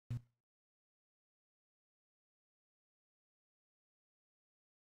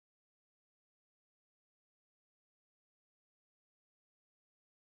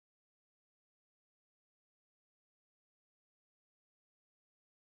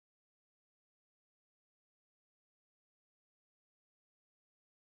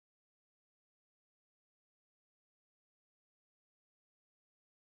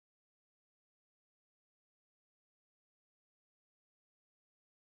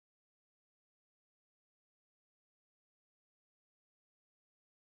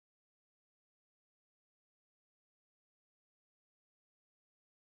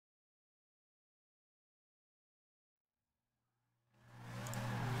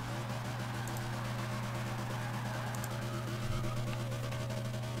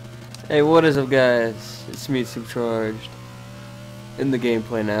Hey, what is up, guys? It's me, ItzSuperCharged. In the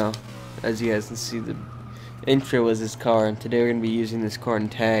gameplay now, as you guys can see, the intro was this car, and today we're gonna be using this car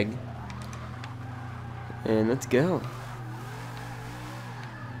and tag. And let's go.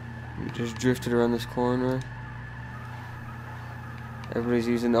 We just drifted around this corner. Everybody's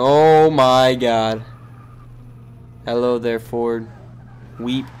using. Oh my God! Hello there, Ford.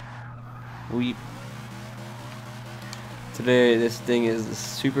 Weep, weep. Today, this thing is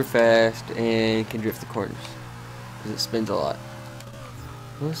super fast and can drift the corners because it spins a lot.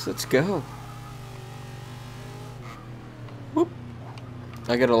 Let's go. Whoop.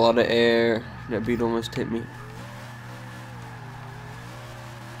 I got a lot of air. That beat almost hit me.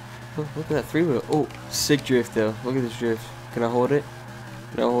 Oh, look at that three-wheel. Oh, sick drift though. Look at this drift. Can I hold it?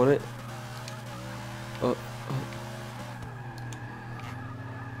 Can I hold it? Oh, oh.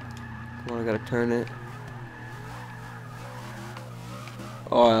 Come on, I gotta turn it.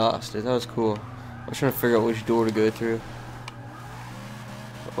 Oh, I lost it. That was cool. I was trying to figure out which door to go through.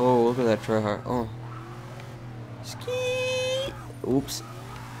 Oh, look at that tryhard. Oh. Ski. Oops.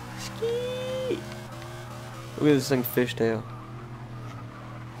 Ski. Look at this thing fishtail.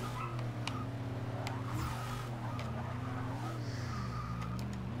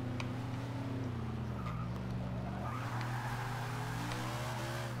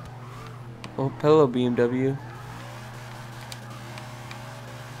 Oh, hello BMW.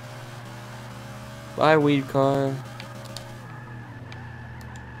 Bye, weed car.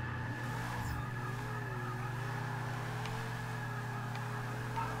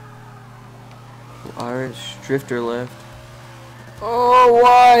 Irish drifter left. Oh,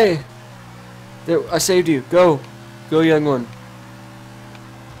 why? There, I saved you. Go, go, young one.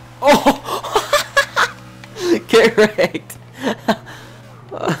 Oh, get wrecked.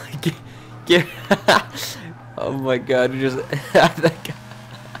 get. Oh my God! You just that guy.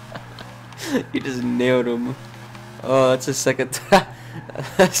 You just nailed him. Oh, that's the second time.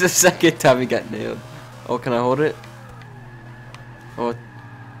 That's the second time he got nailed. Oh, can I hold it? Oh,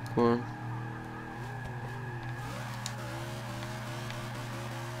 come on.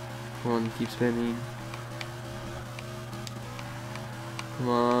 Come on, keep spinning. Come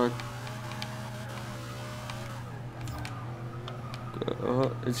on.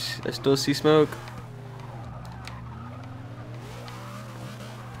 Oh, I still see smoke.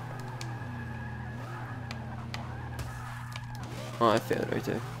 Oh, I failed right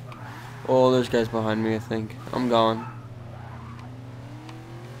there. Oh, there's guys behind me, I think. I'm gone.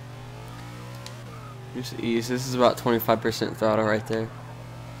 Just ease. This is about 25% throttle right there.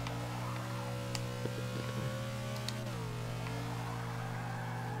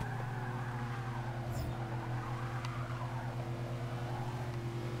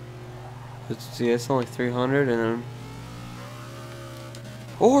 Let's see, it's only 300 and then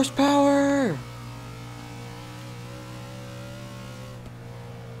horsepower!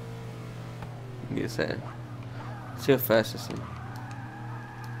 Get that. See how fast this is.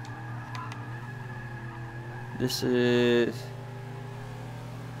 This is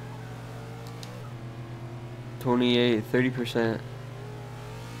 28, 30%.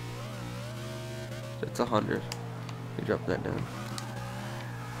 That's 100. We drop that down.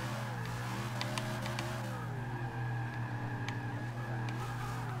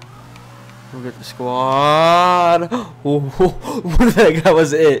 We'll get the squad. Oh, that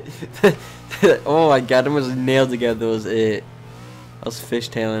was it. Oh my God, them was nailed together. That was it. I was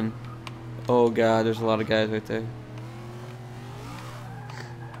fishtailing. Oh God, there's a lot of guys right there.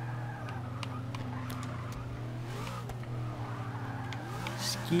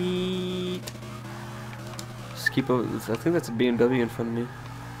 Skeet. Skeep over. I think that's a BMW in front of me.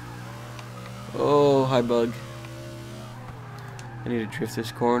 Oh, hi bug. I need to drift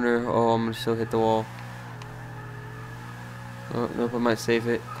this corner. Oh, I'm gonna still hit the wall. Oh, nope, I might save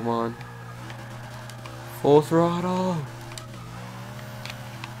it. Come on. Full throttle.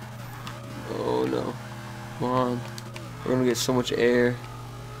 Oh no. Come on. We're gonna get so much air.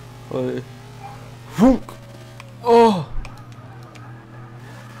 Oh. Oh.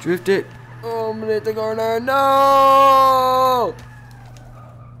 Drift it. Oh, I'm gonna hit the corner. No.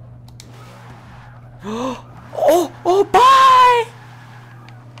 Oh, bye.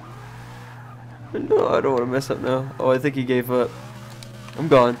 No, I don't want to mess up now. Oh, I think he gave up. I'm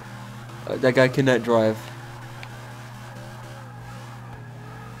gone. That guy cannot drive.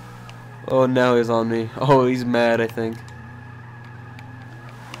 Oh, now he's on me. Oh, he's mad, I think.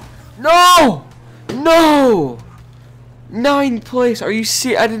 No! No! 9th place. Are you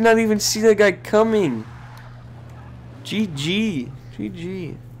serious? I did not even see that guy coming. GG.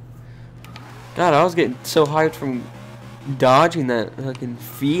 GG. God, I was getting so hyped from dodging that fucking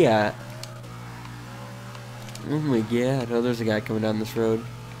Fiat. Oh my god. Oh, there's a guy coming down this road.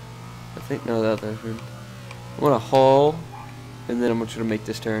 I think, no, that other road. I want to haul, and then I'm going to try to make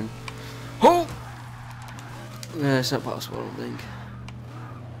this turn. Oh! It's not possible, I don't think.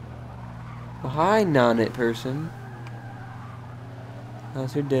 Well, hi, non-it person.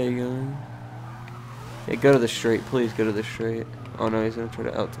 How's your day going? Yeah, go to the straight. Please go to the straight. Oh no, he's gonna try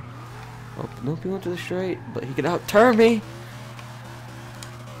to out. Oh, nope, he went to the straight, but he can out-turn me.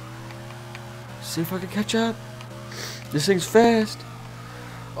 See if I can catch up. This thing's fast.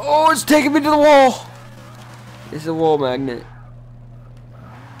 Oh, it's taking me to the wall. It's a wall magnet.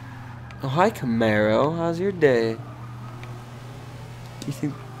 Oh, hi, Camaro. How's your day?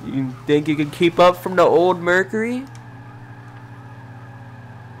 You think you can keep up from the old Mercury?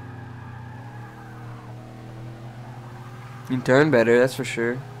 You can turn better, that's for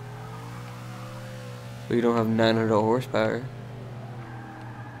sure. But you don't have 900 horsepower.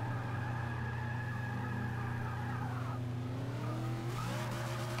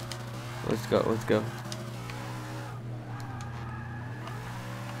 Let's go, let's go.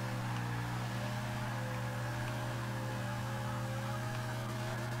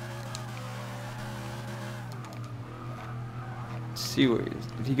 Let's see where he is.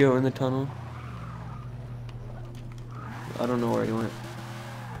 Did he go in the tunnel? I don't know where he went.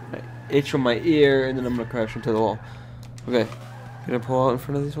 I itch from my ear, and then I'm gonna crash into the wall. Okay, gonna pull out in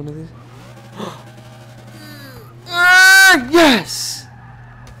front of these. One of these. Ah, yes!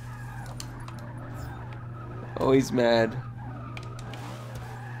 Oh, he's mad.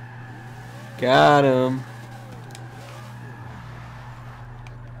 Got him.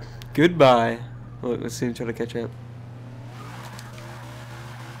 Goodbye. Look, let's see him try to catch up.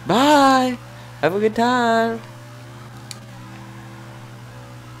 Bye. Have a good time.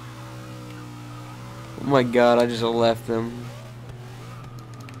 Oh my god, I just left them.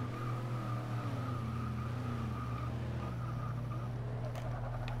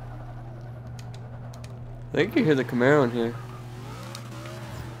 I think you hear the Camaro in here.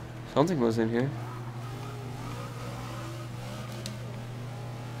 Something was in here.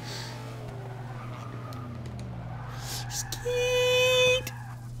 Skeet!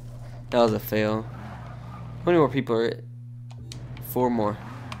 That was a fail. How many more people are it? 4 more.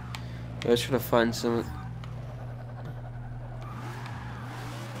 Let's try to find some.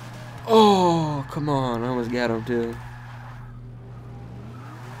 Oh, come on. I almost got him, too.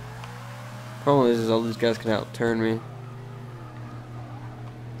 Problem is all these guys can out-turn me.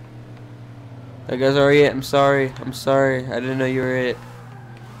 That guy's already it. I'm sorry. I'm sorry. I didn't know you were it.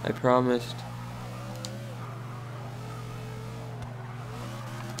 I promised.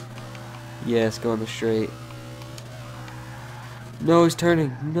 Yes, go on the straight. No, he's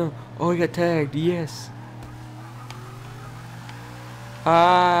turning. No. Oh, he got tagged. Yes.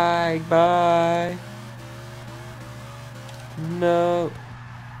 Hi. Bye. No.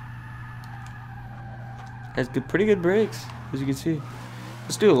 Has pretty good brakes, as you can see.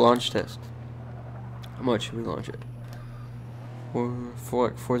 Let's do a launch test. How much should we launch it? For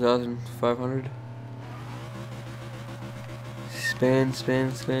like 4,500. Spin,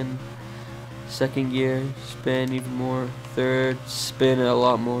 spin, spin. Second gear, spin even more. Third, spin a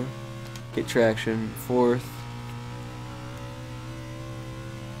lot more. Get traction. Fourth,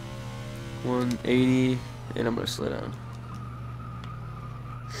 180, and I'm gonna slow down.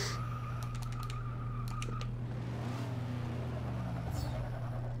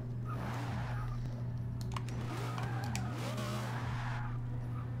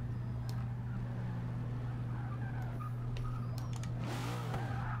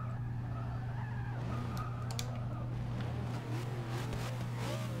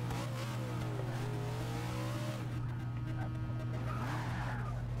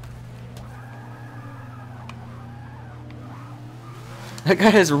 That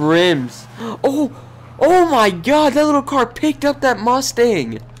guy has rims. Oh, oh my god, that little car picked up that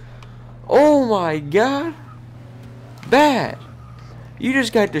Mustang. Oh my god. Bad. You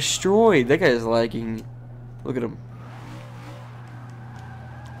just got destroyed. That guy is lagging. Look at him.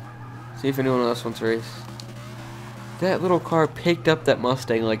 See if anyone else wants to race. That little car picked up that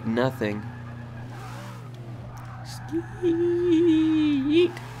Mustang like nothing.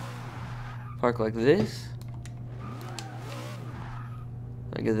 Skeet. Park like this.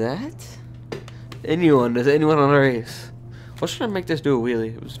 Like that? Anyone? Does anyone want to race? What should I make this do a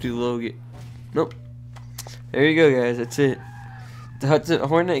wheelie? Let's do low get. Nope. There you go, guys. That's it. The Hudson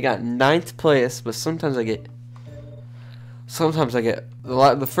Hornet got 9th place, but sometimes I get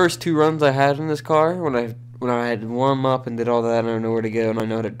the first 2 runs I had in this car when I had warm up and did all that and I know where to go and I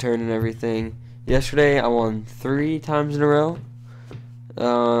know how to turn and everything. Yesterday I won 3 times in a row.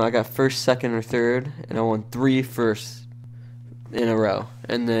 I got first, second, or third, and I won 3 firsts in a row.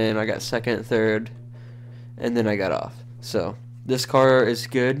 And then I got second, third, and then I got off. So this car is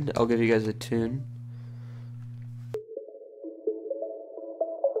good. I'll give you guys a tune.